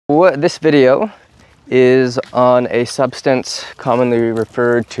This video is on a substance commonly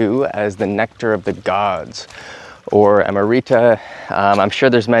referred to as the nectar of the gods, or Amrita. I'm sure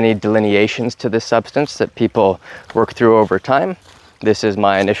there's many delineations to this substance that people work through over time. This is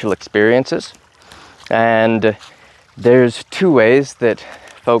my initial experiences. And there's two ways that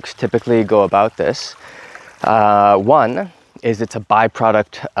folks typically go about this. One is it's a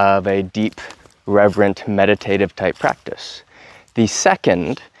byproduct of a deep, reverent, meditative type practice. The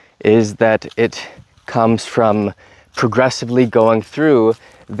second is that it comes from progressively going through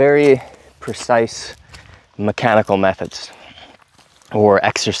very precise mechanical methods or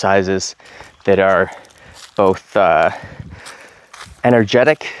exercises that are both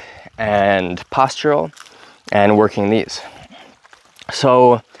energetic and postural and working these.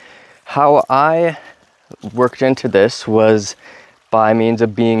 So how I worked into this was by means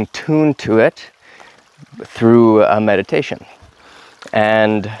of being tuned to it through a meditation.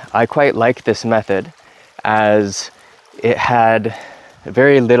 And I quite like this method as it had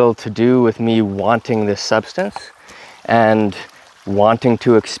very little to do with me wanting this substance and wanting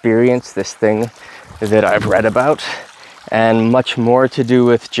to experience this thing that I've read about, and much more to do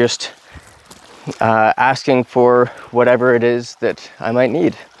with just asking for whatever it is that I might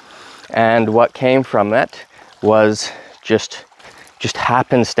need. And what came from it was just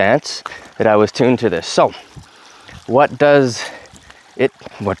happenstance that I was tuned to this. So what does it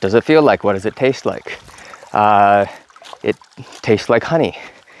feel like? What does it taste like? It tastes like honey.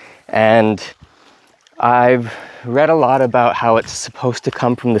 And I've read a lot about how it's supposed to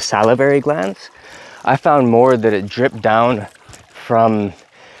come from the salivary glands. I found more that it dripped down from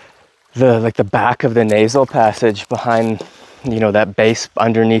the back of the nasal passage behind, that base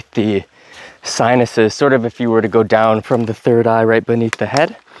underneath the sinuses, sort of if you were to go down from the third eye right beneath the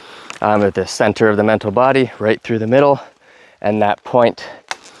head, at the center of the mental body, right through the middle, and that point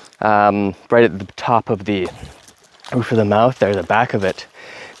right at the top of the roof of the mouth there, the back of it.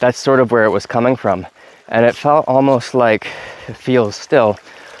 That's sort of where it was coming from. And it felt almost like, it feels still,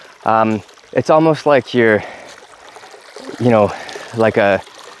 it's almost like you're, like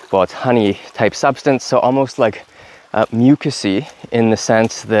it's honey type substance, so almost like mucusy, in the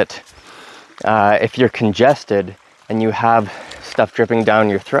sense that if you're congested and you have stuff dripping down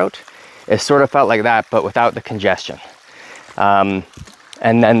your throat, it sort of felt like that, but without the congestion.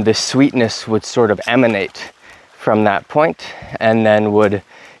 And then the sweetness would sort of emanate from that point, and then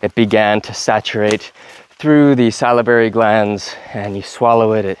it began to saturate through the salivary glands, and you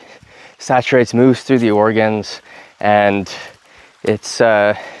swallow it, it saturates, moves through the organs, and it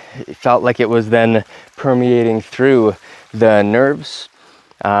felt like it was then permeating through the nerves,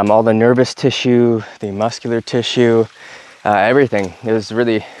 all the nervous tissue, the muscular tissue, everything. It was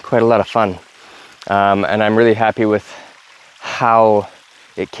really quite a lot of fun. And I'm really happy with how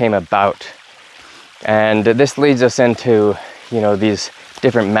it came about. And this leads us into, these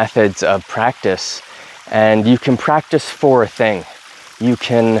different methods of practice. And you can practice for a thing. You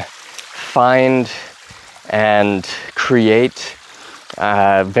can find and create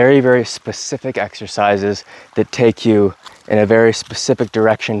very, very specific exercises that take you in a very specific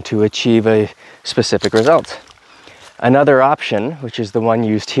direction to achieve a specific result. Another option, which is the one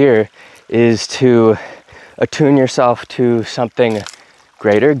used here, is to attune yourself to something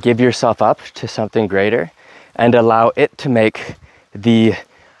greater, give yourself up to something greater, and allow it to make the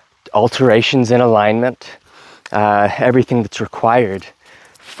alterations in alignment, everything that's required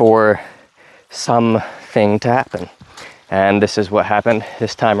for something to happen. And this is what happened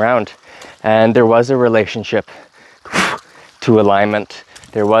this time around. And there was a relationship to alignment.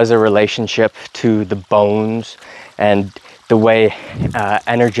 There was a relationship to the bones and the way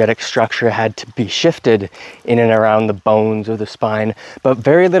energetic structure had to be shifted in and around the bones of the spine, but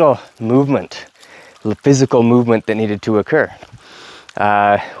very little movement, physical movement that needed to occur.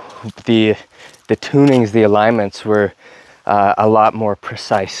 The tunings, the alignments were a lot more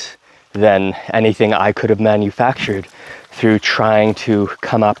precise than anything I could have manufactured through trying to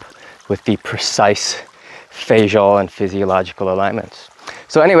come up with the precise facial and physiological alignments.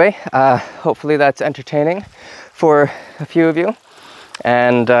 So anyway, hopefully that's entertaining for a few of you,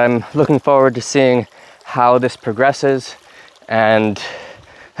 and I'm looking forward to seeing how this progresses, and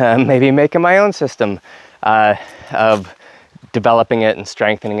maybe making my own system of developing it and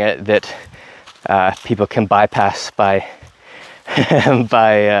strengthening it that people can bypass by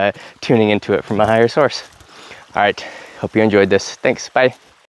tuning into it from a higher source. All right, hope you enjoyed this. Thanks, bye.